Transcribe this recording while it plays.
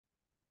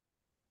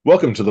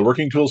Welcome to the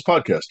Working Tools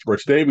Podcast, where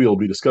today we will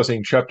be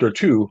discussing Chapter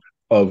 2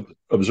 of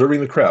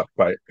Observing the Craft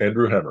by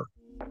Andrew Hammer.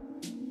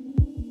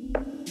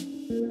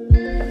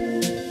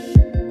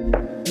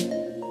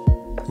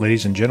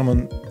 Ladies and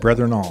gentlemen,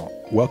 brethren all,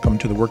 welcome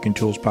to the Working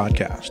Tools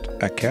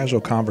Podcast, a casual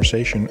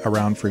conversation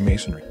around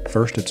Freemasonry.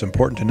 First, it's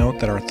important to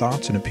note that our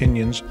thoughts and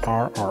opinions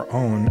are our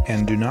own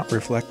and do not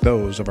reflect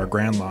those of our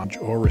Grand Lodge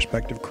or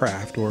respective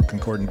craft or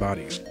concordant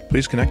bodies.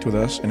 Please connect with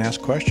us and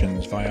ask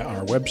questions via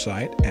our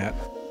website at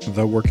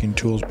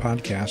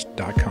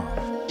theworkingtoolspodcast.com.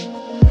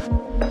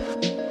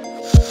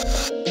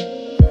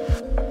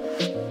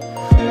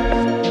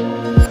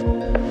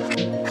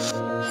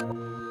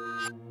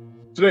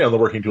 Today on the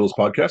Working Tools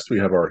Podcast, we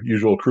have our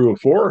usual crew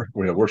of four.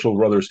 We have Worshipful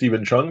Brother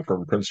Stephen Chung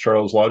from Prince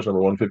Charles Lodge number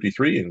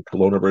 153 in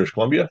Kelowna, British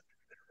Columbia.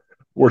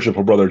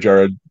 Worshipful Brother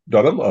Jarrod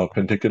Dunham of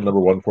Penticton number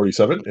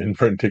 147 in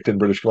Penticton,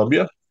 British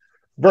Columbia.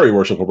 Very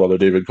Worshipful Brother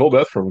David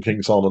Colbeth from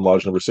King Solomon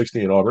Lodge number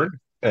 60 in Auburn.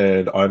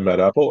 And I'm Matt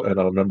Appel, and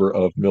I'm a member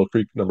of Mill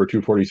Creek number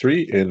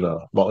 243 in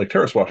Montlake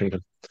Terrace,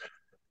 Washington.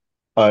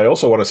 I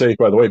also want to say,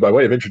 by the way, by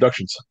way of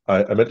introductions,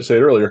 I meant to say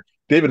it earlier,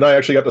 David and I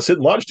actually got to sit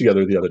in Lodge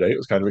together the other day. It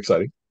was kind of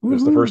exciting. It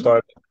was the first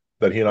time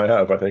that he and I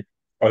have, I think,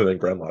 other than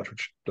Grand Lodge,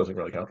 which doesn't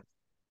really count.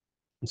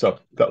 So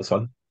that was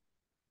fun.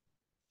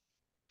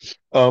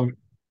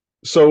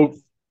 So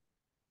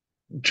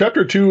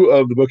chapter 2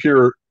 of the book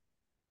here,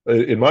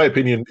 in my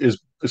opinion, is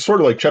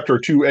sort of like chapter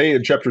 2A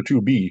and chapter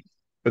 2B.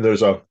 And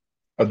there's a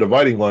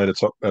dividing line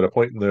at a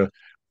point in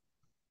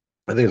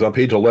I think it's on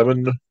page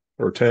 11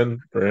 or 10,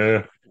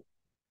 or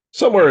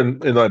somewhere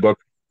in my book,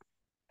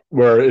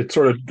 where it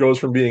sort of goes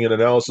from being an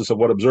analysis of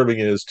what observing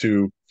is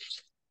to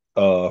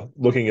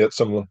looking at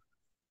some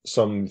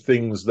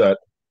things that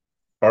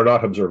are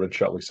not observant,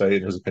 shall we say,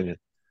 in his opinion.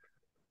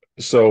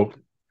 So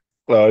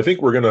I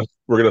think we're gonna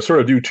sort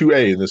of do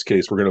 2A in this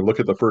case. We're gonna look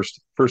at the first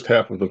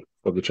half of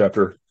the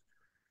chapter,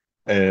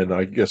 and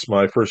I guess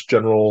my first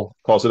general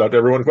calls it out to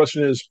everyone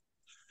question is,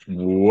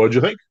 what'd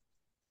you think?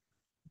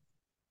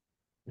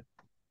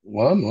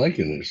 Well, I'm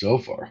liking it so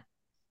far.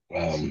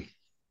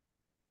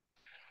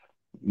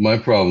 My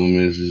problem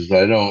is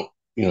I don't,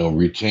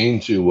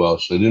 retain too well,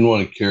 so I didn't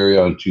want to carry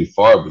on too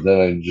far. But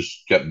then I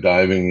just kept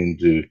diving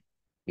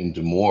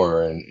into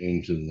more and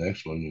into the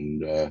next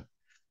one,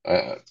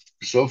 and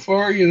so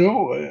far,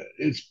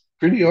 it's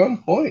pretty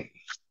on point.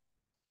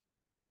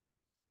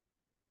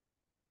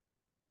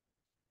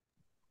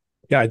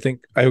 Yeah, I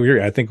think I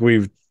agree. I think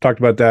we've talked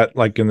about that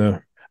like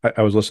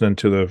I was listening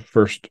to the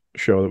first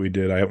show that we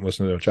did. I haven't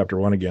listened to chapter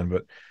 1 again,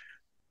 but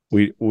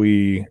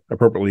we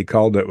appropriately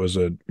called it was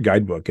a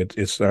guidebook.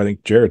 It's I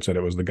think Jarrod said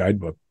it was the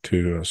guidebook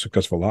to a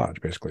successful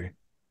lodge, basically.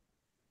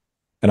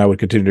 And I would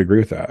continue to agree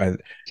with that.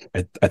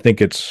 I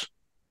think it's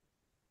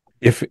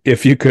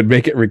if you could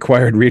make it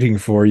required reading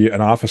for you,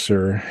 an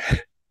officer,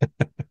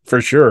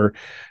 for sure,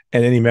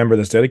 and any member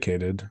that's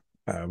dedicated,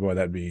 boy,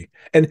 that'd be.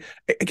 And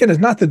again, it's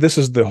not that this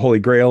is the Holy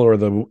Grail or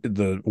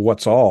the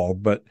what's all,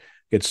 but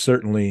it's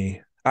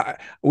certainly.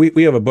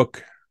 We have a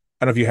book.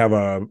 I don't know if you have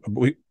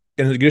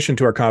in addition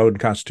to our code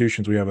and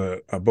constitutions, we have a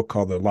book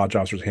called the Lodge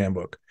Officer's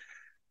Handbook,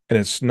 and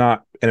it's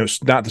not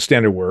the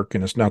standard work,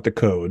 and it's not the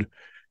code,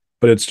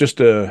 but it's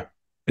a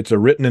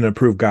written and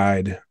approved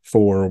guide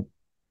for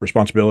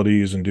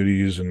responsibilities and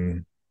duties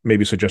and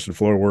maybe suggested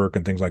floor work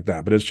and things like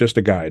that. But it's just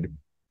a guide.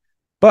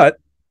 But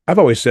I've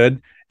always said,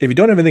 if you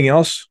don't have anything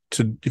else if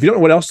you don't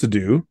know what else to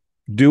do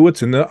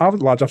what's in the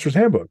Lodge Officer's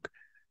Handbook.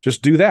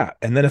 Just do that.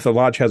 And then if the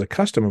lodge has a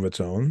custom of its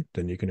own,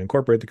 then you can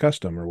incorporate the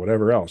custom or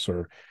whatever else.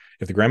 Or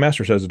if the Grand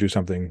Master says to do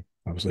something,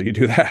 obviously you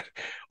do that.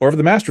 Or if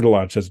the Master of the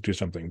Lodge says to do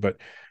something. But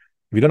if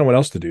you don't know what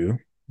else to do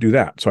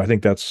that. So I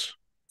think that's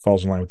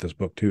falls in line with this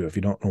book too. If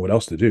you don't know what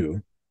else to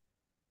do,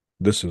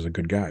 this is a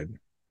good guide.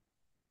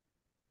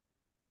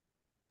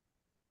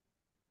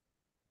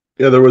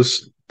 Yeah, there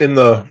was in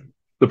the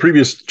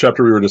previous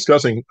chapter we were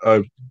discussing,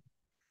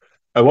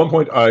 at one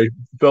point, I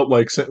felt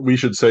like we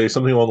should say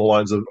something along the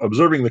lines of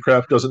observing the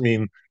craft doesn't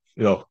mean,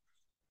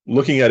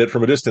 looking at it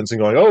from a distance and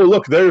going, oh,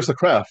 look, there's the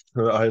craft.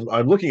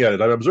 I'm looking at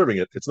it. I'm observing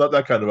it. It's not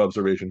that kind of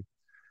observation.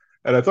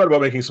 And I thought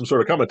about making some sort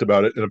of comment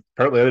about it. And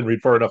apparently I didn't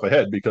read far enough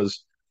ahead,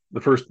 because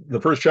the first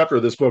chapter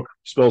of this book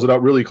spells it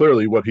out really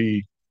clearly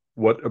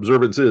what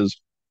observance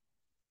is.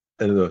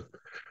 And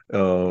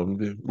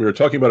we were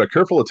talking about a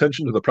careful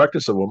attention to the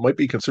practice of what might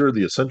be considered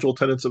the essential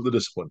tenets of the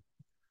discipline.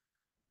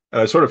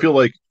 And I sort of feel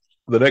like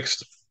the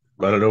next,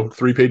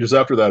 3 pages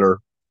after that are,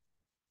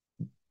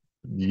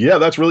 yeah,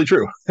 that's really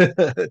true.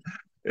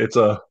 It's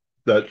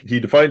that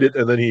he defined it,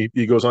 and then he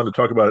goes on to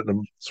talk about it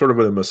in sort of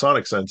a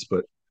Masonic sense,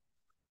 but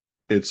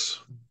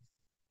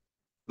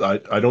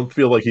I don't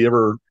feel like he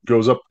ever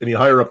goes up any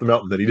higher up the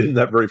mountain than he did in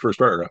that very first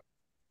paragraph.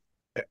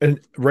 And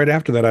right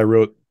after that, I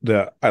wrote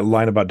the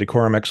line about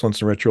decorum,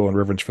 excellence, and ritual, and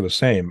reverence for the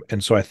same.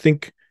 And so I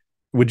think,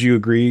 would you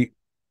agree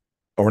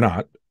or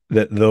not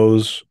that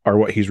those are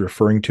what he's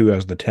referring to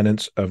as the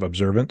tenets of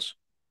observance?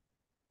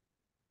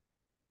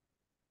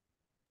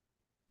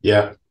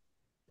 Yeah.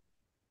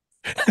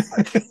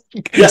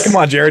 Yes. Come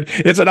on, Jarrod.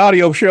 It's an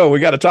audio show. We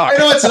got to talk. I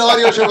know it's an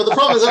audio show, but the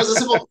problem is that was a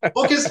simple.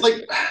 Well, because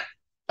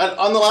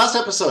on the last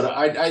episode,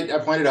 I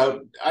pointed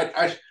out,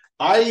 I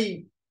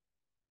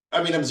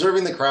mean,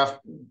 observing the craft,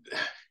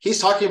 he's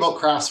talking about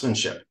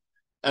craftsmanship.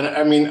 And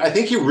I mean, I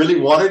think he really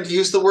wanted to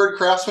use the word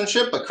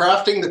craftsmanship, but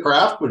crafting the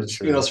craft would,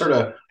 sort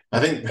of, I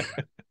think,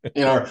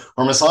 or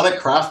Masonic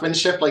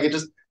craftsmanship, like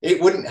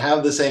it wouldn't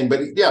have the same, but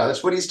yeah,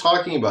 that's what he's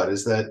talking about,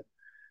 is that,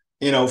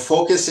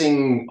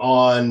 focusing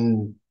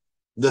on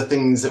the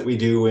things that we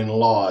do in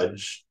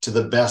lodge to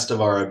the best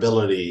of our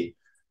ability,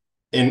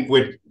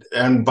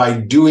 and by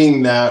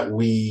doing that,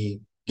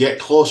 we get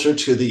closer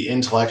to the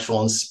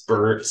intellectual and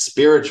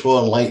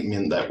spiritual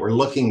enlightenment that we're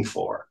looking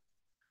for.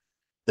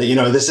 That,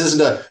 this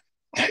isn't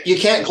you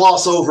can't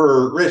gloss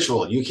over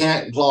ritual. You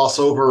can't gloss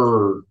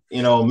over,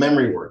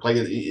 memory work. Like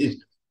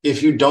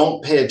if you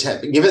don't pay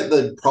attention, give it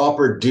the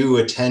proper due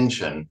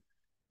attention,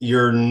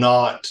 you're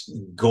not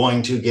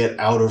going to get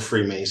out of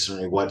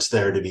Freemasonry what's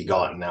there to be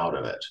gotten out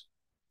of it.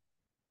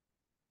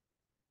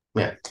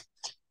 Yeah.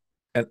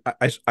 And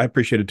I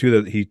appreciated too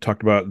that he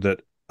talked about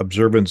that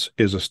observance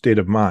is a state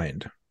of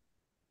mind.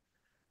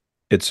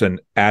 It's an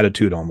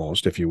attitude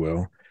almost, if you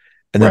will.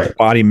 And then the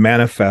body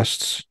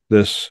manifests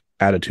this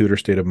attitude or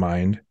state of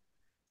mind.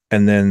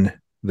 And then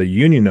the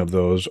union of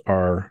those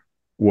are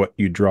what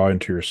you draw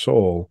into your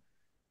soul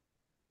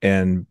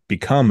and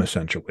become,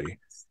 essentially.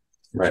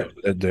 Right.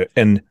 So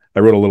and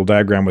I wrote a little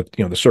diagram with,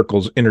 the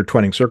circles,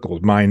 intertwining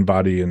circles, mind,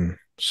 body, and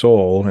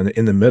soul. And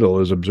in the middle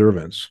is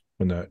observance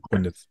when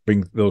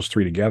bring those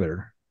three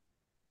together.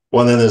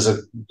 Well, then there's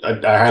I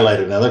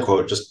highlighted another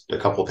quote, just a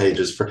couple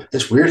pages for.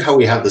 It's weird how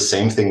we have the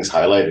same things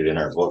highlighted in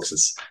our books.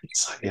 It's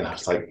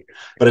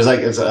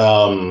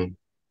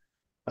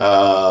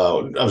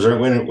observe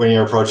when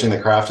you're approaching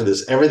the craft of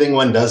this, everything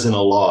one does in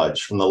a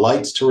lodge, from the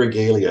lights to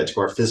regalia to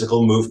our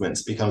physical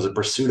movements, becomes a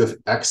pursuit of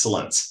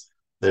excellence.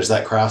 There's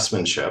that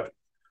craftsmanship,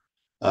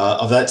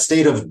 of that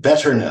state of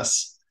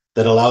betterness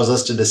that allows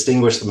us to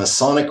distinguish the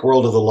Masonic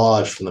world of the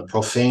lodge from the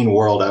profane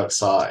world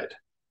outside.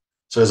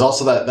 So there's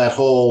also that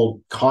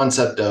whole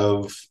concept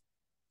of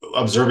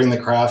observing the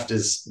craft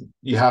is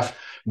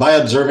by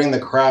observing the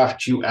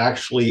craft, you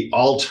actually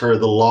alter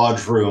the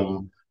lodge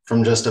room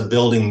from just a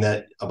building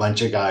that a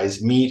bunch of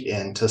guys meet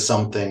in to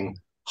something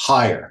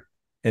higher.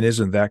 And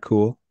isn't that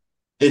cool?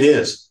 It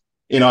is,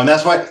 and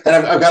that's why, and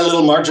I've got a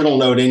little marginal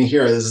note in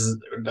here. This is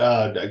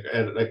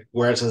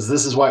where it says,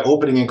 this is why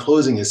opening and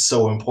closing is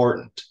so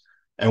important.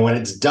 And when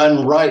it's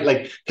done right,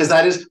 because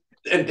that is,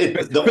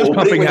 the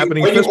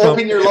opening, when you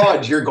open your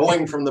lodge, you're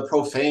going from the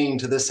profane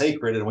to the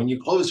sacred, and when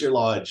you close your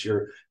lodge,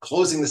 you're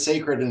closing the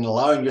sacred and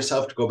allowing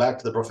yourself to go back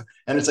to the profane.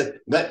 And it's like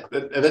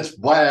that's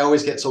why I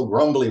always get so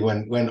grumbly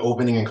when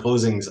opening and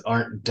closings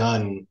aren't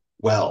done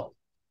well,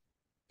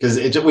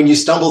 because when you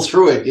stumble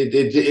through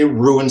it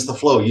ruins the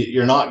flow.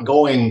 You're not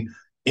going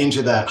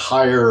into that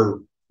higher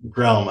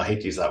realm. I hate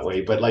to use that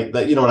way, but like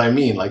that, you know what I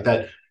mean? Like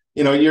that,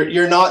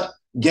 you're not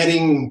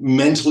getting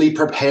mentally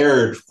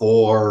prepared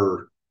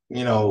for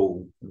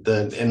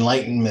the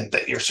enlightenment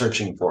that you're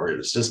searching for.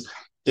 It's just,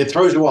 it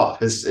throws you off.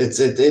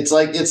 It's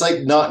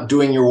like not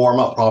doing your warm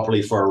up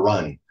properly for a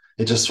run.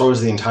 It just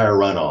throws the entire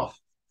run off.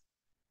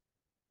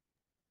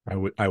 I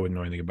wouldn't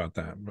know anything about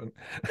that,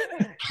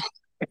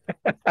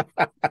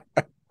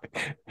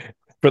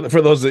 but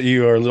for those that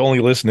you are only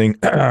listening,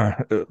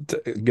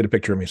 get a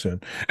picture of me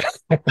soon.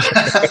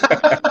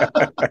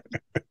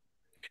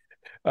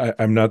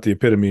 I'm not the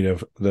epitome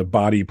of the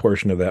body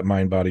portion of that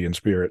mind, body, and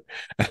spirit.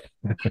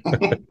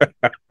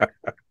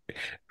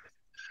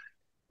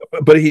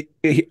 But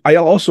I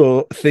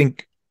also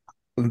think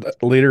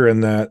later in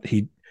that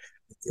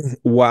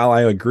while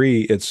I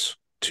agree it's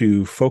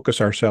to focus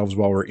ourselves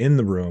while we're in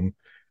the room,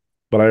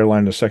 but I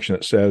underlined a section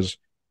that says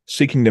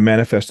seeking to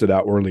manifest it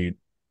outwardly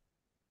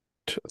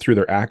through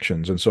their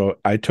actions. And so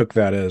I took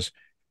that as,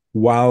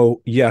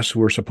 while yes,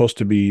 we're supposed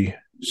to be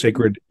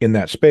sacred in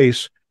that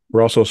space,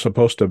 we're also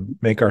supposed to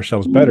make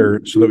ourselves better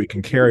so that we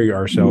can carry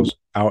ourselves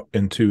out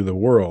into the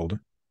world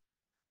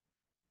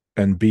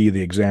and be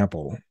the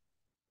example.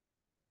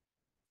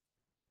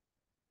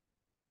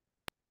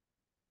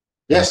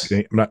 Yes.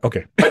 I'm not,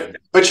 okay.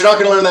 But you're not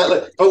going to learn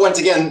that. But once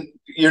again,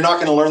 you're not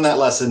going to learn that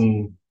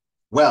lesson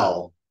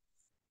well.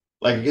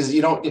 Because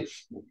you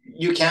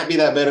can't be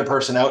that better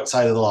person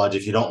outside of the lodge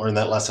if you don't learn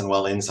that lesson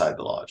well inside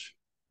the lodge.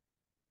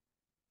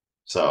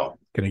 So.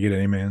 Can I get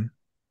an amen?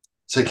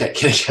 So can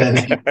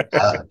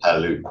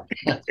hallelujah.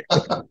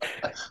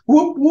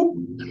 Whoop,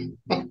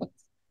 whoop.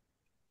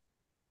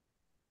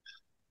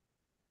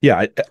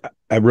 Yeah,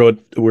 I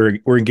wrote,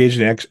 we're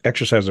engaged in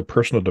exercise of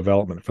personal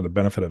development for the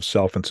benefit of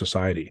self and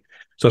society.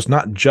 So it's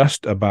not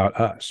just about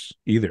us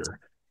either.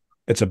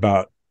 It's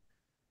about,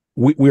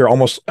 I think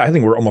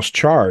we're almost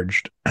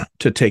charged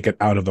to take it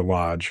out of the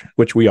lodge,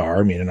 which we are.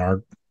 I mean, in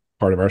our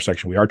part of our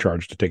section, we are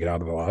charged to take it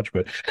out of the lodge,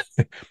 but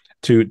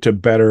to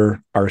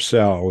better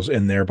ourselves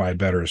and thereby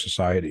better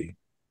society.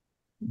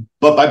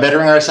 But by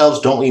bettering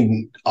ourselves, don't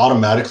we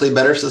automatically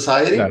better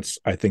society?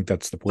 I think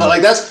that's the point.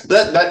 But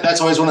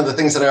that's always one of the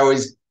things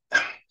that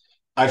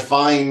I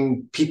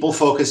find people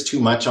focus too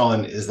much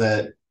on, is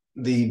that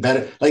the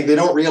better, they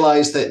don't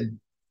realize that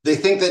they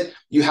think that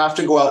you have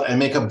to go out and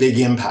make a big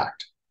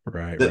impact.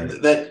 Right.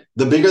 That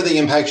the bigger the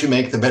impact you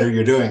make, the better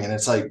you're doing. And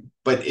it's like,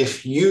 but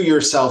if you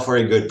yourself are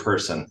a good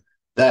person,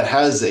 that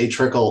has a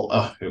trickle.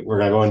 Oh, we're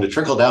going to go into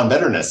trickle down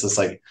betterness. It's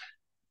like,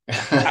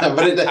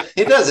 but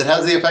it does. It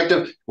has the effect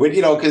of,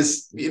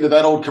 because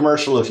that old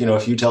commercial of,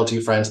 if you tell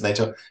two friends and they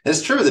tell,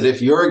 it's true that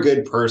if you're a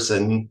good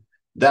person,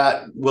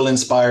 that will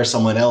inspire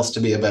someone else to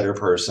be a better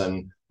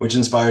person, which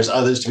inspires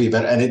others to be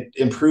better, and it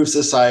improves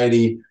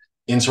society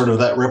in sort of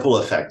that ripple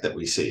effect that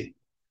we see.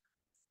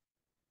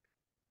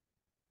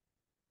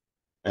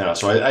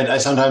 So I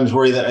sometimes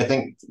worry that I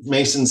think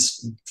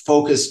Masons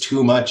focus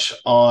too much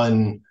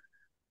on,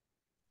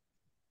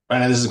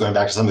 and this is going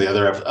back to some of the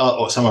other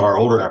some of our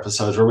older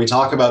episodes where we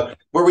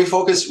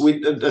focus,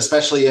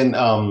 especially in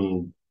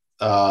Whither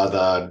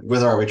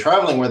Are We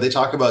Traveling, where they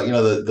talk about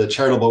the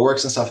charitable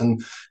works and stuff,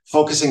 and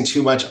focusing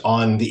too much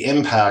on the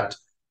impact,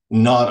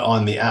 not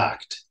on the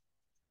act.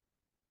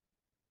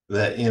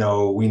 That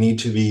we need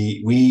to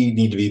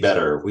be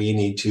better. We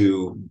need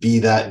to be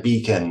that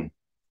beacon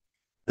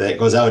that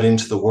goes out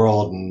into the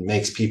world and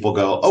makes people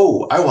go,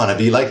 oh, I want to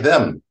be like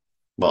them.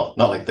 Well,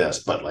 not like this,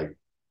 but like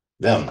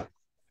them.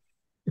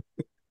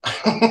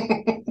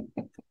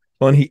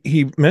 Well, and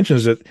he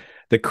mentions that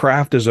the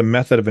craft is a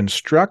method of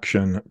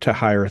instruction to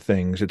higher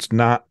things. It's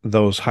not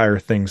those higher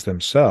things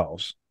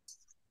themselves.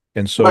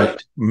 And so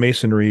right.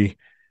 Masonry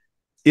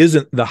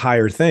isn't the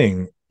higher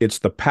thing. It's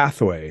the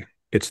pathway.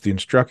 It's the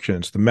instruction.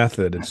 It's the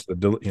method. It's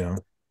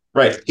the,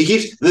 Right. He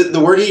keeps,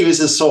 the word he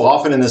uses so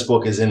often in this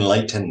book is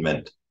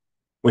enlightenment,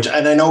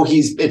 and I know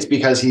it's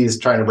because he's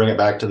trying to bring it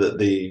back to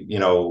the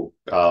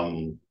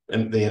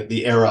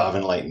era of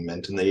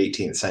enlightenment in the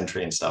 18th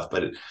century and stuff.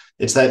 But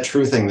it's that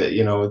true thing that,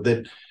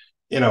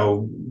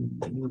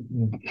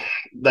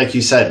 like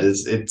you said,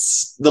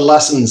 it's the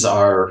lessons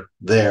are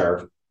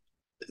there,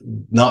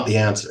 not the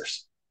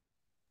answers.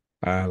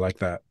 I like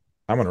that.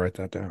 I'm going to write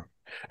that down.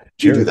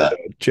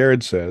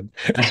 Jarrod said,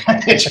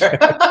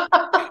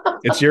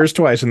 it's yours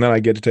twice, and then I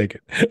get to take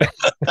it.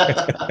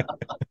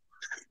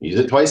 Use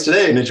it twice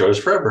today, and it's yours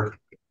forever.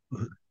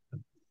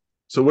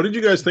 So what did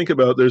you guys think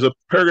about, there's a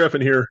paragraph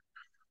in here,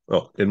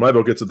 well, in my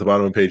book, it's at the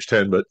bottom of page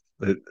 10, but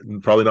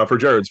probably not for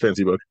Jarrod's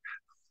fancy book.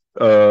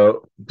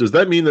 Does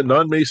that mean that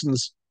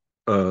non-Masons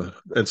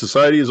and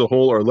society as a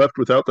whole are left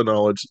without the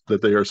knowledge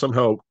that they are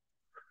somehow,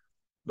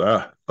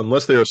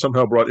 unless they are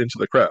somehow brought into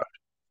the craft?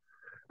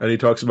 And he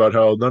talks about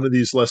how none of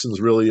these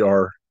lessons really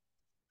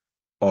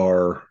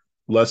are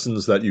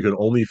lessons that you can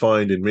only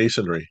find in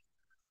Masonry,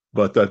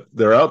 but that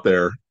they're out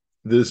there.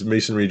 This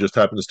Masonry just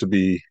happens to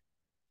be,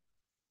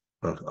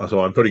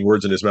 so I'm putting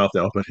words in his mouth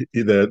now, but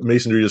the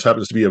Masonry just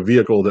happens to be a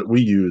vehicle that we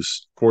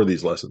use for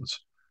these lessons.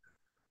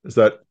 Is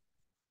that,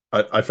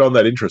 I found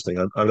that interesting.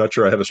 I'm not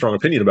sure I have a strong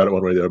opinion about it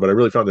one way or the other, but I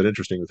really found it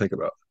interesting to think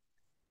about.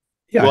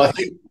 Yeah. Well, I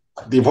think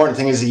the important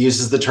thing is he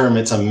uses the term,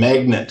 it's a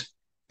magnet,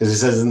 because he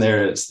says in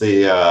there, it's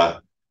the,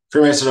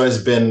 Freemasonry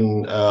has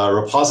been a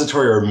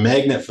repository or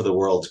magnet for the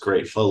world's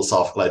great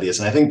philosophical ideas.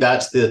 And I think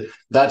that's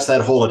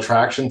that whole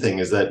attraction thing,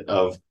 is that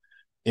of,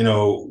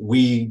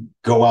 we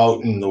go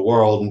out in the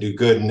world and do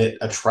good, and it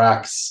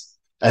attracts.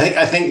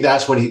 I think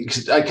that's what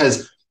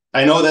because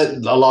I know that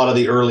a lot of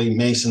the early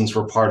Masons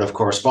were part of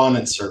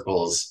correspondence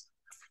circles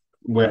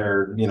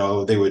where,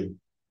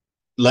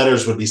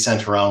 letters would be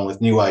sent around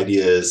with new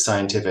ideas,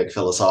 scientific,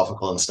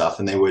 philosophical and stuff,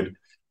 and they would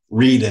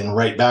read and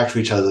write back to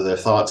each other their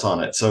thoughts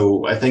on it.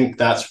 So I think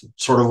that's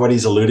sort of what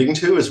he's alluding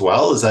to as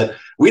well, is that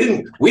we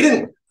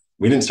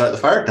didn't start the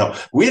fire. No,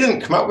 we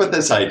didn't come up with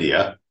this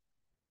idea.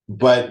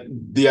 But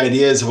the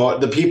ideas of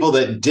the people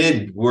that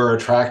did were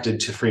attracted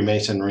to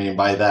Freemasonry, and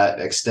by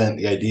that extent,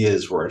 the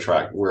ideas were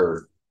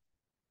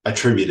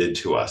attributed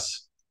to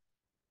us.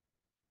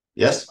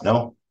 Yes?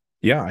 No?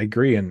 Yeah, I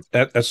agree, and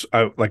that's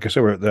like I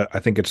said, I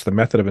think it's the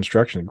method of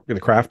instruction. The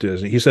craft is.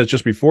 He says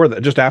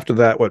just after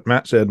that, what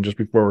Matt said, and just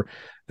before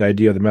the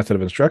idea of the method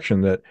of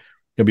instruction, that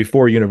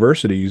before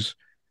universities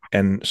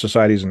and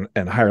societies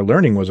and higher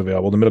learning was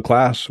available, the middle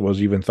class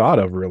was even thought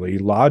of. Really,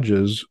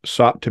 lodges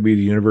sought to be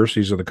the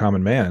universities of the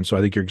common man. So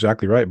I think you're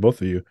exactly right,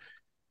 both of you,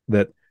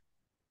 that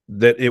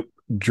it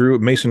drew,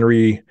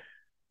 Masonry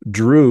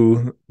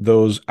drew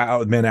those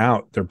men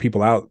out, their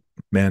people out,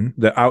 men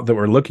that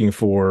were looking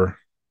for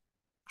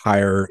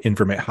higher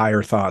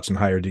thoughts and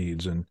higher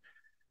deeds, and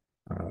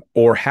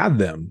or had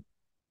them,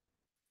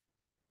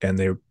 and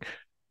they were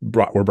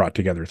brought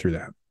together through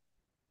that.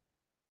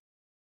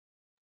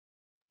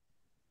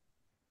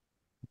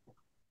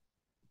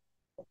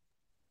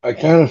 I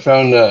kind of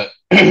found that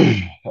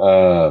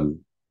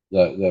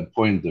that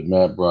point that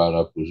Matt brought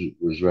up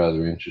was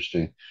rather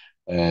interesting,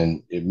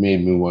 and it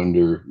made me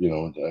wonder.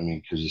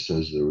 Because it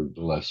says the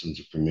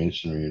lessons of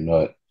Freemasonry are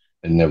not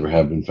and never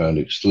have been found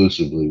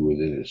exclusively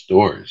within its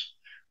doors,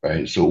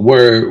 right? So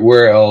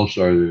where else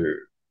are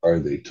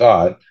they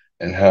taught,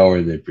 and how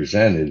are they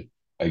presented?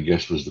 I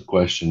guess was the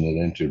question that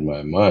entered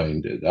my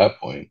mind at that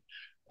point,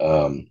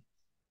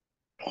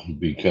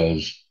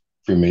 because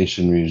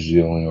Freemasonry is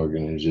the only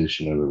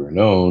organization I've ever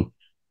known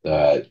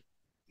that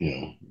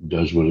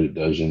does what it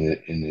does in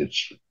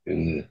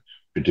the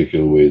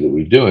particular way that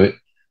we do it.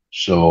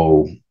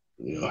 So,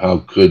 how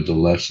could the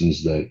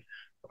lessons that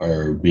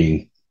are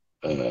being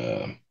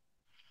that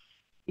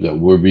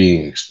we're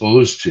being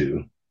exposed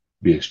to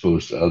be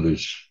exposed to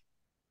others?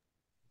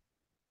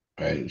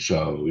 Right.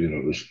 So,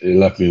 it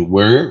left me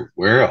where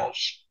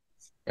else,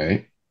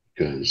 right?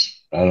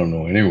 Because I don't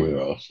know anywhere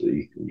else that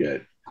you can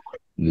get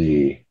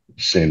the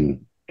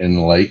same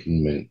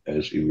enlightenment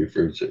as he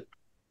refers to it.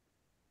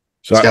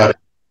 So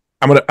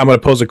I'm gonna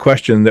pose a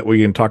question that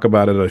we can talk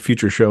about at a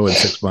future show in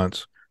 6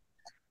 months.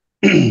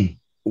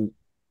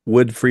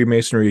 Would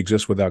Freemasonry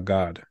exist without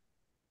God?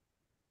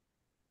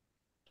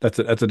 That's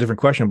a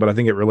different question, but I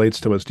think it relates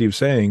to what Steve's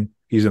saying.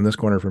 He's in this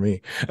corner for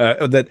me.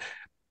 That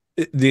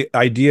the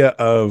idea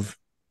of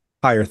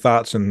higher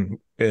thoughts and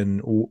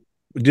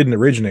didn't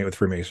originate with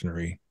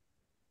Freemasonry,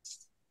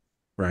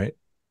 right?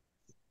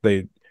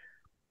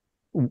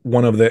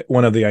 One of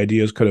the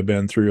ideas could have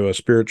been through a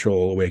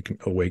spiritual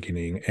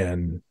awakening,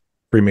 and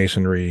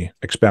Freemasonry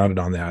expounded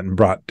on that and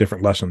brought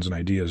different lessons and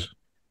ideas.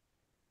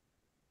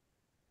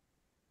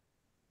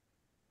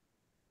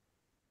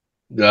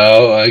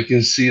 No, I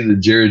can see that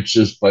Jarrod's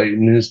just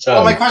biting his tongue.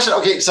 Well, my question.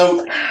 Okay,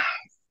 so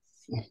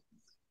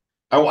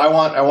I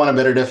want a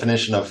better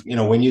definition of,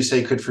 when you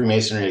say could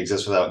Freemasonry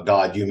exist without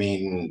God, you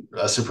mean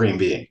a supreme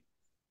being?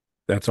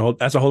 That's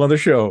a whole other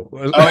show.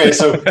 Okay,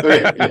 so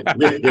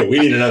we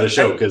need another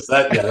show, because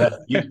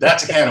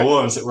that's a can of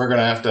worms that we're going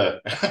to have to.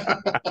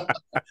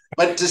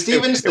 But to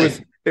Stephen's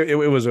thing, it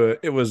was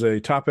a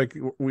topic.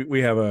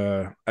 We have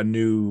a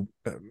new.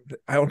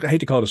 I hate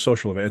to call it a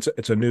social event.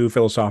 It's a new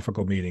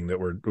philosophical meeting that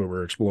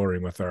we're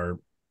exploring with our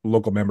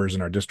local members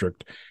in our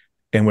district,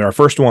 and our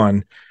first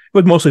one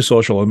was mostly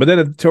social, but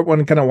then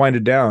when it kind of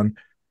winded down,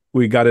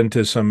 we got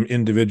into some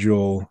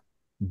individual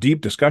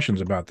deep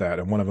discussions about that,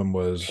 and one of them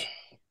was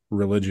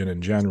religion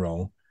in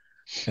general.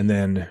 And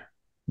then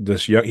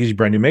he's a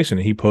brand new Mason,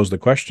 and he posed the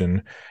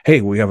question,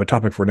 hey, we have a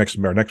topic for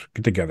our next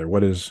get together.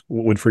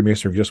 Would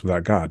Freemasonry exist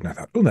without God? And I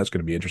thought, oh, that's going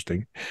to be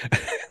interesting.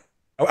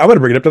 I'm going to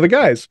bring it up to the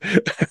guys.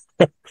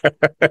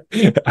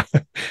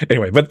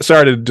 Anyway, but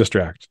sorry to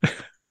distract.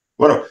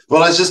 Well,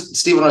 it's just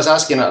Stephen was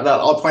asking that.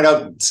 I'll point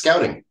out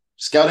scouting.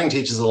 Scouting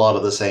teaches a lot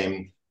of the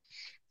same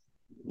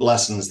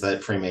lessons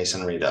that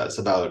Freemasonry does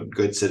about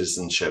good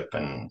citizenship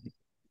and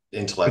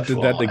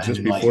intellectual. But did that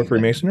exist before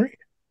Freemasonry?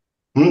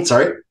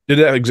 Sorry? Did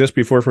that exist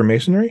before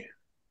Freemasonry?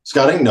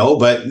 Scouting? No,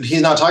 but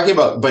he's not talking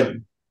about, but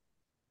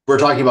we're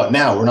talking about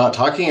now. We're not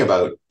talking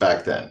about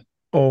back then.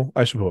 Oh,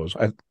 I suppose.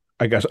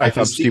 I guess I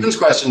thought Stephen's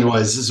question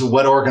was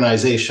what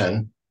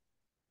organization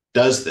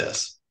does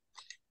this?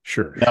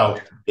 Sure. Now,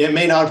 it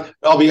may not,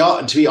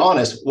 to be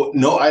honest,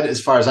 no,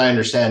 as far as I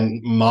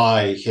understand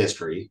my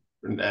history,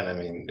 and I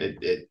mean,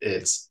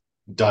 it's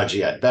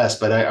dodgy at best,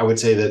 but I would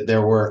say that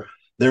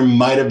there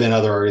might have been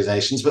other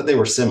organizations, but they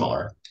were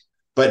similar.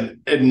 But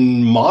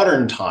in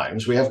modern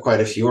times, we have quite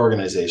a few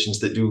organizations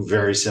that do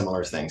very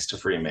similar things to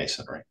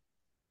Freemasonry.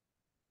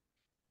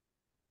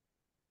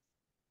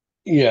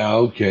 Yeah,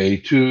 okay.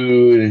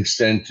 To an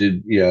extent,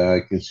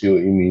 I can see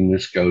what you mean. The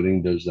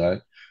scouting does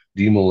that.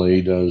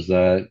 DMLA does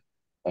that.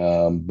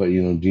 But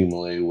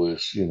DMLA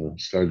was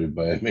started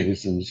by a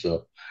Mason,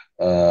 so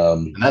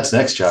and that's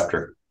next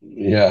chapter.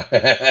 Yeah.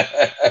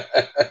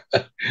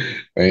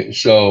 Right.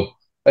 So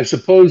I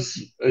suppose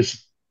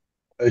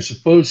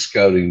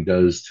scouting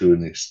does to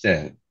an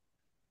extent.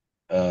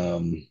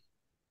 And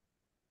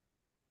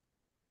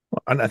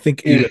I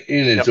think in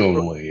its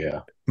own way,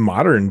 yeah.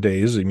 Modern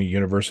days, I mean,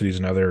 universities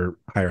and other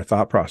higher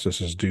thought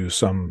processes do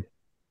some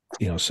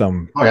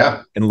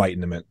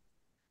enlightenment.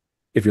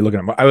 If you're looking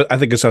at, I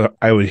think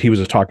he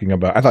was talking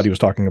about. I thought he was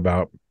talking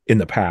about in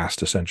the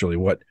past, essentially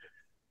what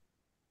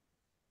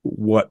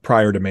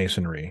prior to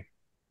Masonry,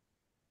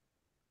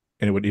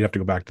 and you'd have to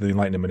go back to the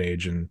Enlightenment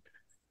age and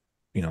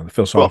the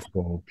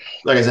philosophical. Well,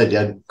 like I said, you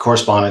had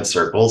correspondence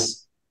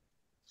circles.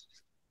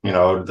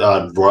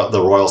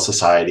 The Royal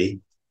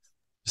Society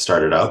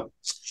started up.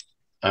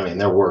 I mean,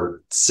 there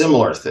were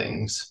similar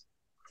things.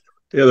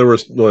 Yeah, there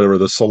was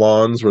the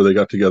salons where they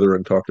got together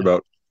and talked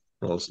about,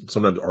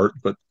 sometimes art,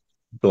 but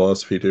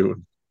philosophy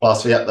too.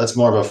 Philosophy, yeah, that's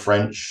more of a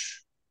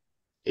French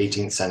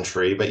 18th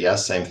century, but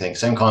yes, same thing,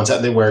 same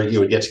concept. Where you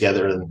would get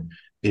together and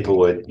people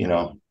would,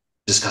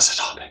 discuss a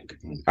topic.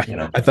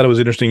 I thought it was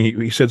interesting.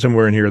 He said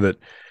somewhere in here that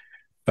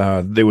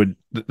the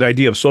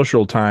idea of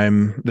social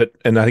time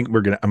and I think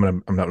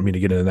I'm not going to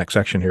get into the next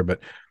section here, but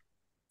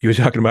he was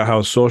talking about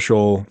how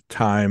social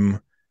time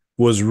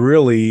was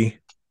really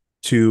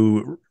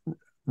to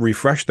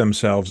refresh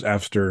themselves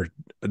after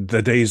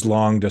the days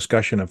long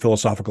discussion of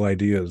philosophical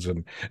ideas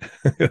and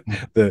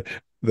the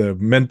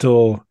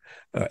mental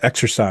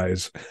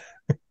exercise.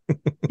 You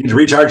need to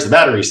recharge the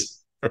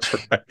batteries.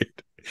 Right.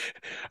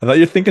 I thought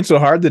you're thinking so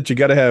hard that you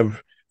got to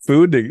have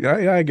food.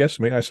 Yeah, I guess.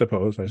 I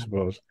suppose. No,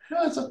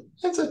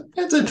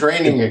 it's a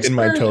training experience. In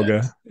my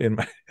toga.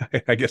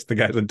 I guess the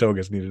guys in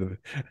togas needed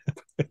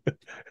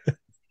it.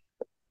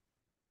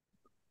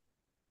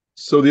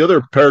 So the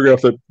other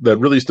paragraph that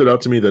really stood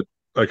out to me that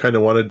I kind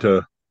of wanted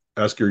to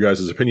ask your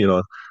guys' opinion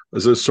on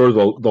is this sort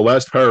of the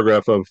last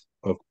paragraph of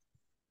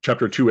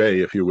chapter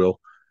 2A, if you will,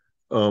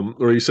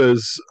 where he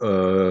says,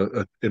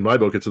 in my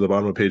book, it's at the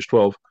bottom of page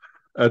 12,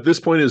 at this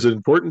point, it is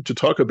important to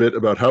talk a bit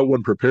about how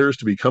one prepares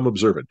to become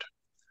observant.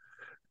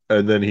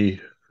 And then he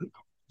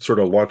sort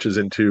of launches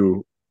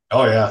into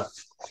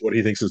what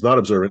he thinks is not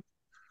observant.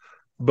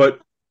 But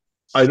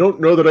I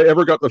don't know that I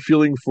ever got the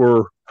feeling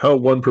for how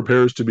one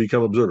prepares to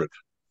become observant.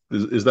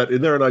 Is that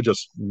in there and I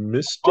just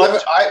missed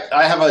it?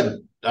 I have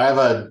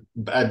a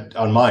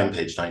on mine,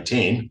 page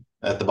 19,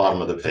 at the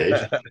bottom of the page.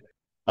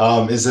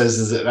 It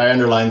says that I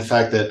underline the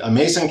fact that a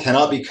Mason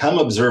cannot become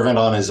observant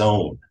on his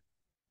own.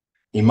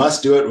 He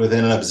must do it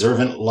within an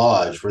observant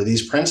lodge where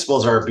these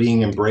principles are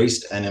being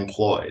embraced and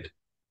employed.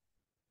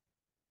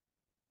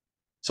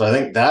 So I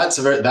think that's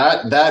a very,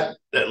 that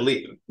at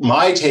least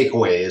my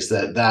takeaway is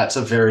that that's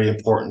a very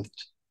important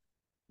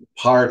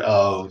part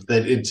of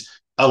that. It's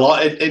a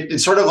lot.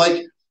 It's sort of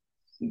like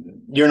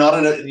you're not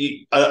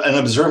an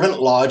observant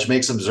lodge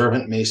makes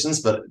observant Masons,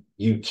 but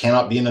you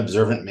cannot be an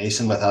observant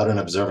Mason without an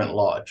observant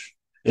lodge.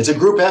 It's a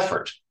group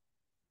effort.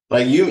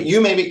 Like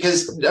you may be,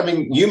 because I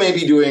mean, you may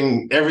be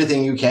doing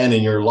everything you can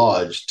in your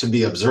lodge to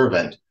be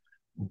observant,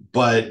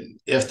 but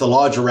if the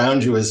lodge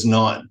around you is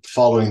not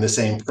following the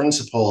same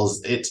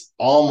principles, it's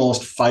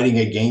almost fighting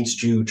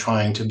against you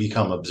trying to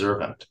become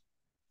observant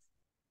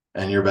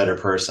and you're a better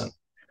person.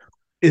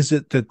 Is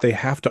it that they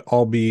have to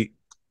all be,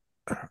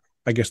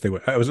 I guess they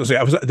would, I was going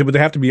to say, would they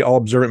have to be all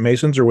observant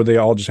Masons, or would they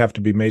all just have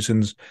to be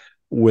Masons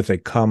with a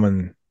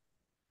common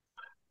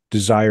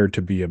desire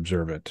to be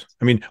observant?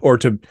 I mean, or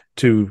to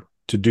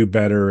do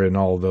better and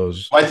all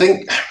those. I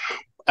think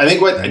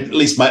what, at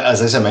least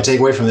as I said, my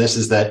takeaway from this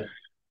is that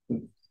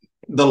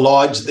the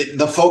lodge,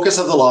 the focus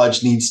of the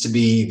lodge needs to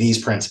be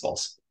these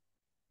principles.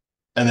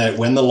 And that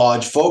when the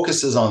lodge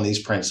focuses on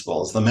these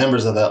principles, the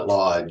members of that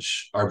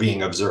lodge are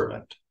being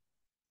observant.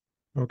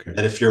 Okay.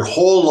 That if your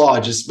whole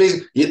lodge is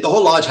basically, the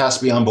whole lodge has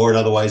to be on board,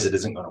 otherwise it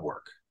isn't going to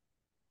work.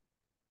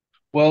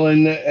 Well,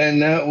 and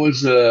that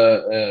was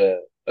a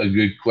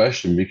good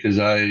question, because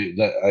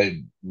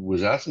I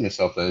was asking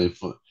myself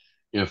that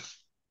if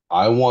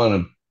I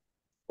want to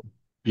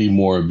be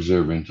more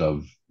observant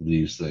of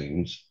these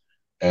things,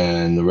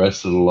 and the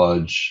rest of the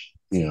lodge,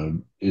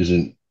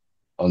 isn't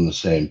on the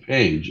same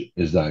page,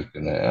 is that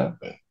going to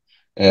happen?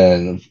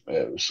 And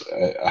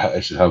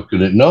I said, how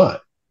could it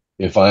not?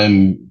 If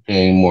I'm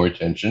paying more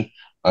attention,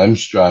 I'm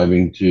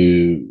striving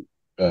to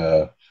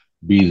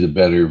be the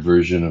better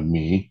version of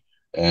me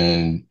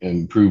and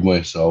improve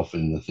myself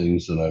in the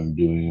things that I'm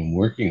doing and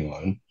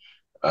working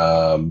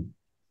on.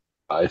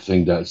 I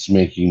think that's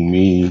making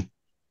me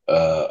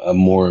a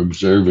more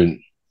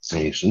observant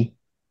Mason.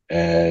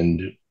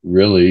 And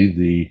really,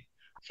 the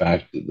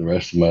fact that the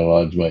rest of my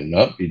lodge might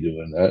not be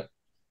doing that,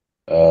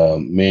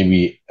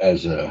 maybe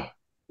as a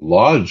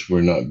lodge,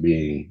 we're not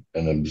being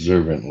an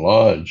observant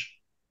lodge,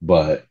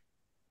 but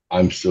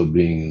I'm still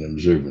being an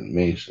observant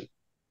Mason.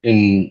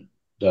 And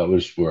that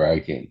was where I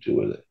came to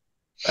with it.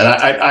 And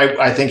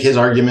I think his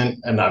argument,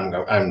 and I'm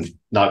going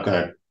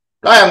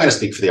to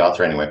speak for the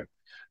author anyway.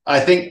 I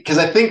think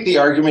the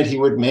argument he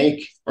would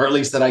make, or at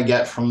least that I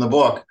get from the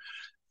book,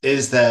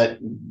 is that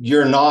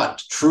you're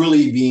not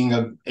truly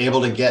being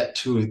able to get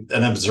to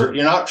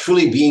you're not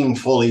truly being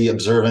fully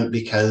observant,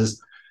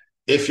 because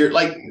if you're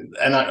like,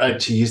 and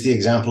to use the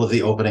example of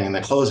the opening and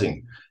the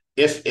closing,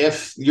 if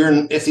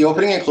the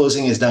opening and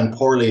closing is done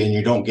poorly and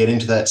you don't get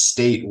into that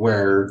state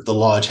where the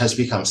lodge has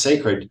become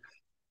sacred,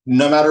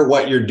 no matter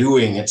what you're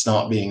doing, it's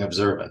not being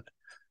observant.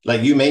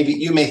 Like you may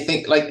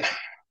think, like,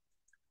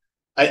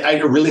 I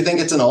really think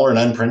it's an all or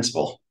none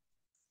principle.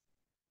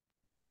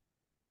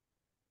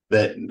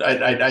 That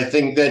I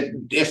think that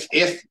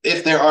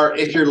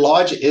if your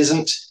lodge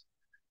isn't,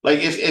 like,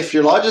 if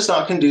your lodge is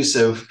not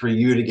conducive for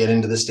you to get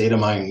into the state of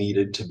mind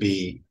needed to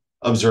be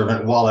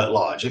observant while at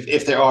lodge,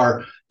 if there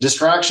are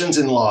distractions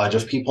in lodge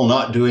of people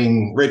not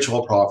doing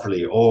ritual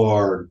properly,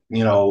 or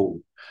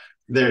you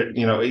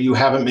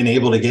haven't been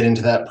able to get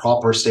into that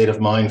proper state of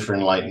mind for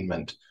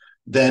enlightenment,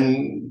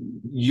 then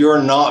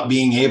you're not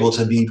being able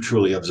to be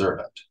truly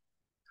observant.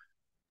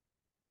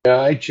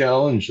 Yeah, I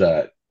challenge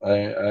that.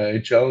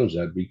 I challenge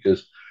that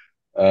because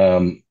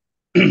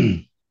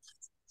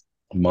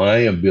my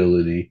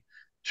ability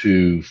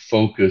to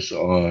focus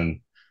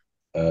on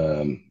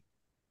the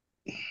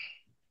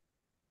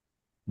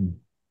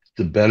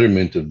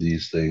betterment of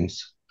these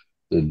things,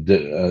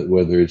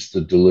 whether it's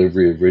the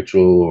delivery of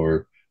ritual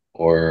or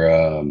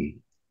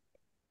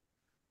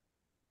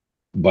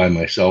by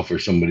myself or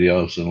somebody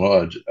else in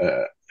lodge,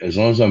 as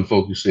long as I'm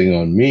focusing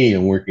on me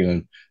and working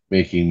on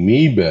making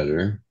me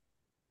better,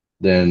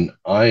 then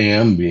I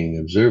am being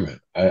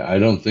observant. I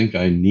don't think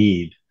I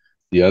need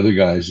the other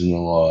guys in the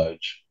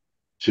lodge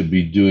to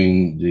be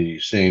doing the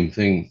same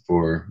thing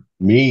for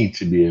me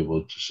to be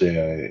able to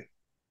say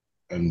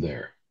I'm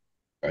there,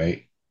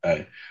 right?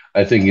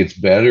 I think it's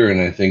better, and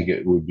I think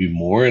it would be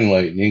more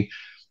enlightening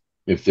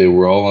if they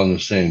were all on the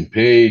same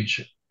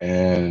page,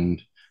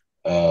 and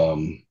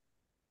the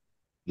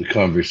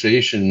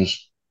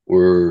conversations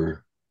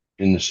were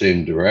in the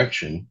same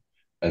direction.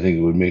 I think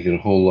it would make it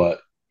a whole lot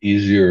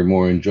easier,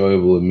 more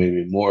enjoyable, and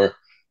maybe more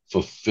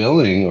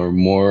fulfilling or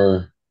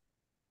more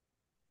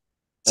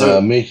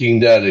making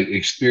that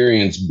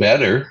experience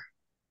better.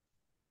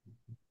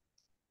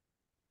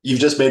 You've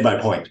just made my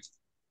point.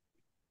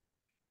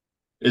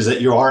 Is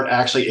that you aren't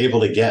actually able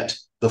to get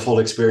the full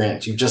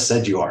experience. You just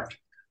said you aren't.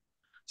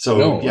 So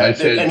no, yeah, I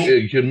said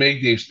it could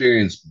make the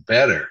experience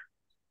better.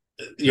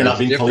 You're not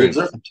being fully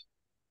observant.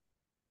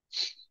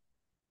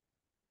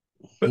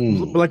 But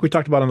like we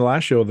talked about on the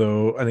last show,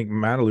 though, I think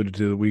Matt alluded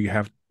to, we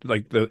have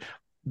like the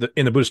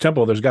in the Buddhist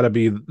temple, there's got to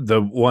be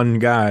the one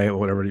guy or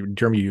whatever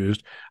term you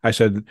used. I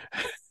said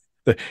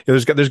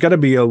there's got to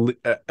be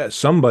a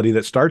somebody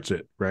that starts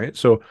it, right?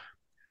 So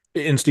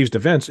in Steve's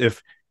defense,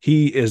 if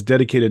he is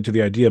dedicated to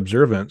the idea of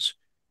observance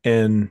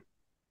and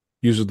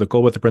uses the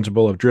Colbeth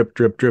principle of drip,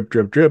 drip, drip,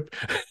 drip, drip,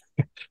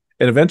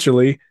 and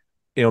eventually,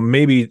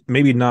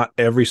 maybe not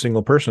every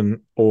single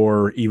person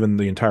or even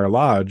the entire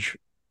lodge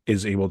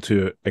is able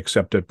to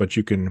accept it, but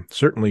you can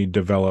certainly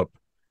develop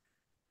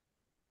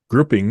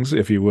groupings,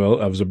 if you will,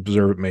 of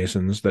observant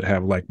Masons that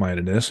have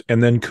like-mindedness,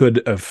 and then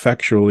could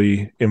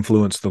effectually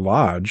influence the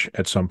lodge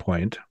at some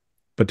point,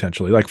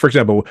 potentially. Like, for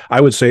example,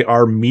 I would say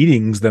our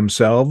meetings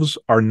themselves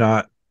are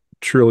not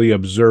truly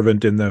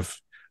observant in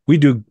we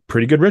do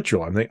pretty good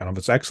ritual. I don't know if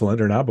it's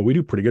excellent or not, but we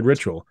do pretty good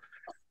ritual.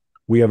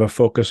 We have a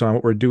focus on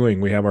what we're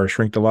doing. We have our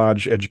Shrink the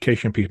Lodge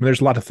education piece.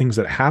 There's a lot of things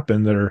that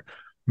happen that are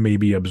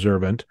maybe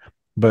observant,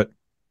 but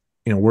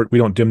we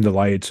don't dim the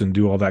lights and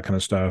do all that kind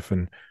of stuff.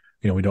 And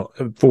we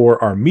don't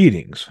for our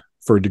meetings.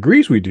 For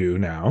degrees, we do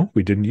now.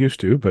 We didn't used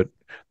to, but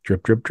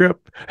drip, drip,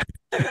 drip.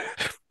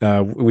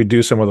 We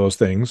do some of those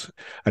things.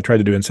 I tried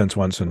to do incense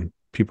once, and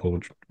people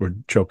were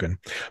choking.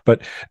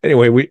 But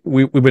anyway,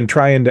 we've been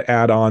trying to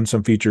add on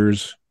some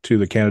features to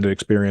the candidate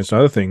experience and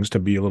other things to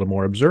be a little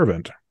more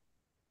observant.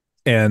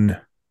 And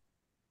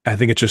I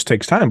think it just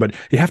takes time, but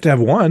you have to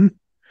have one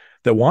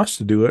that wants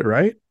to do it,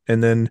 right?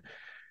 And then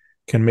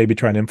can maybe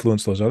try and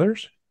influence those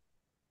others.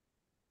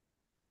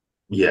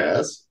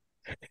 Yes.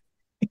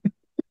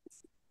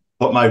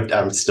 But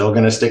I'm still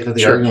going to stick with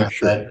the argument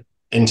that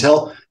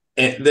until,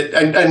 and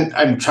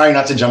I'm trying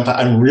not to jump,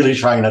 I'm really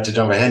trying not to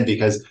jump ahead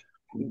because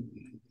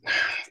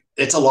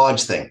it's a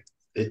lodge thing.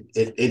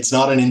 It's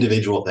not an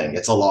individual thing.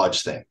 It's a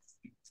lodge thing.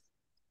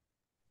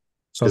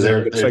 Sounds like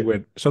a good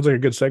segue. Sounds like a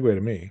good segue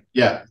to me.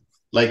 Yeah.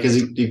 Like,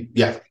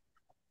 yeah.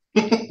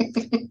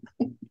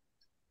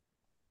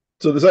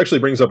 So this actually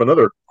brings up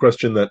another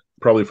question that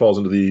probably falls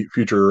into the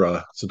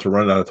future, since we're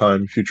running out of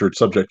time, future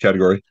subject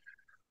category.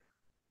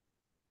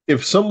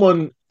 If a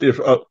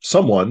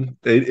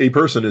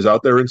person is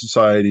out there in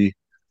society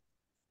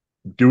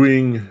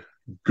doing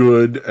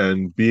good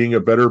and being a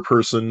better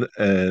person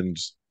and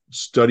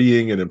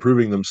studying and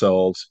improving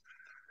themselves,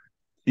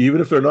 even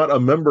if they're not a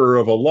member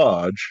of a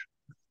lodge,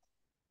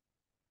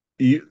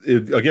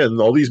 again,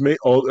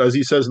 as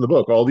he says in the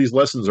book, all these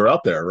lessons are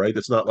out there, right?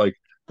 It's not like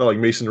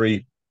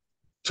Masonry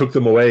took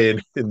them away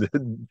and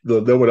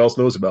no one else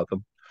knows about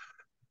them.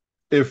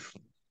 If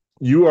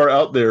you are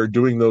out there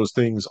doing those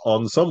things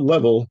on some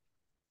level,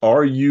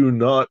 are you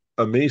not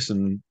a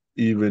Mason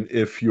even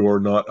if you're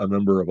not a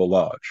member of a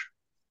lodge?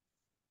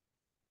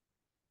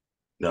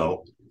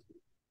 No.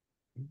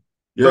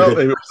 You're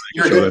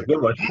good.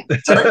 Never mind.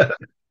 Sorry?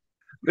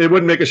 It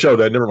wouldn't make a show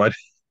then. Never mind.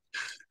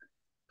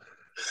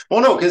 Well,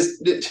 no, because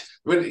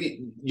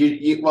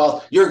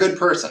you're a good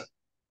person,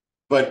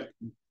 but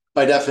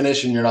by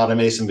definition, you're not a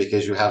Mason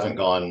because you haven't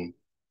gone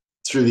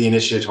through the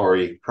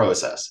initiatory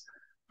process.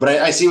 But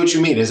I see what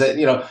you mean. Is that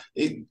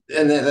and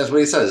that's what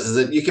he says, is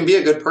that you can be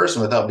a good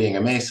person without being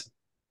a Mason.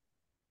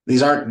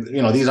 These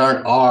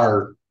aren't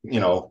our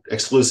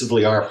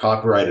exclusively our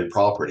copyrighted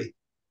property.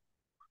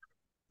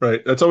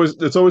 Right. It's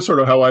always sort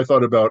of how I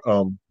thought about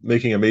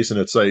making a Mason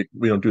at site.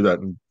 We don't do that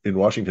in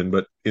Washington,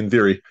 but in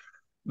theory,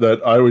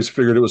 that I always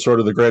figured it was sort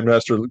of the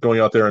Grandmaster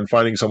going out there and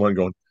finding someone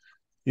going,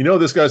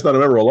 this guy's not a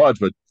member of a lodge,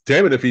 but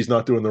damn it if he's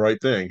not doing the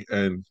right thing.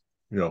 And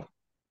you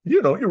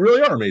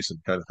really are a Mason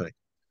kind of thing.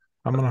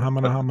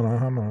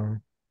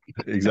 Hamana.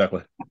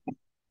 Exactly.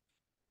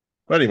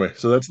 But anyway,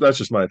 so that's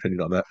just my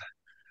opinion on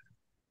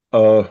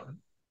that.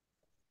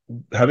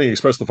 Having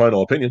expressed the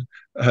final opinion,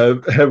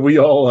 have we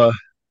all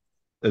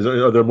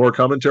are there more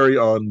commentary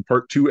on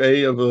part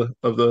 2A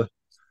of the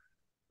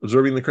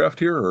observing the craft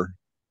here, or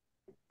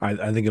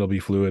I think it'll be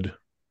fluid.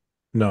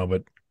 No,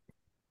 but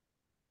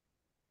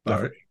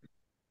all right.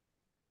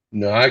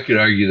 No, I could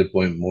argue the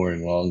point more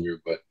and longer,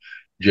 but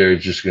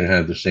Jared's just going to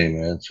have the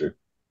same answer.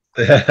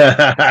 If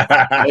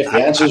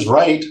the answer's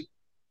right.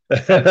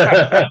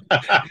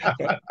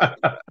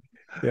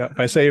 Yeah,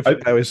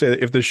 I would say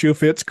if the shoe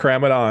fits,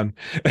 cram it on.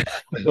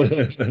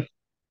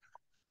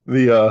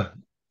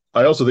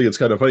 I also think it's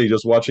kind of funny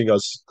just watching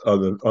us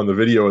on the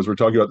video as we're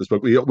talking about this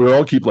book. We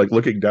all keep like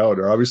looking down,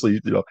 or obviously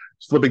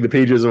flipping the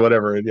pages or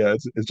whatever. And yeah,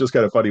 it's just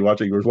kind of funny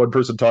watching. There's one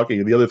person talking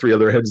and the other three have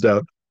their heads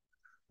down.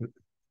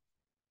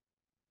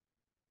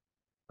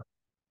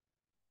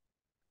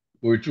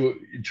 We're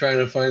trying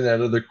to find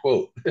that other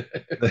quote.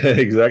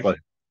 Exactly.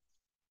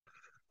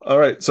 All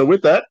right. So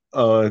with that,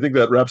 I think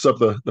that wraps up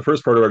the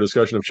first part of our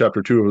discussion of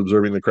Chapter 2 of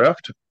Observing the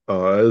Craft.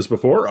 As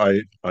before,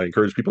 I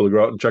encourage people to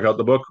go out and check out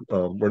the book.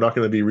 We're not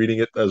going to be reading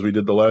it as we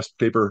did the last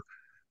paper,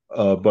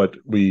 but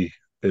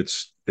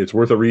it's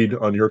worth a read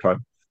on your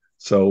time.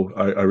 So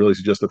I really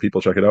suggest that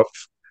people check it out.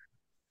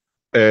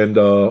 And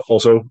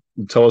also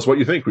tell us what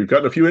you think. We've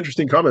gotten a few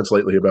interesting comments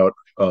lately about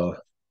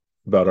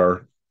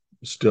our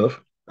stuff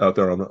out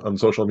there on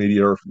social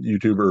media or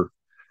YouTube or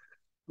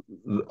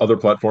other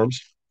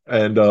platforms.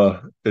 And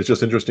it's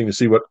just interesting to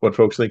see what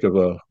folks think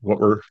of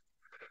what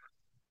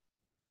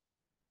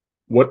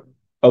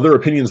other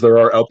opinions there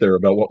are out there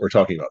about what we're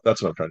talking about.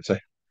 That's what I'm trying to say.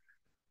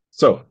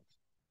 So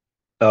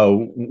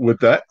with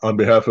that, on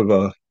behalf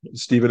of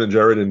Stephen and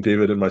Jarrod and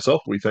David and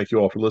myself, we thank you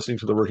all for listening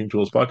to the Working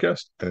Tools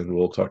podcast, and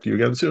we'll talk to you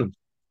again soon.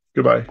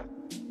 Goodbye.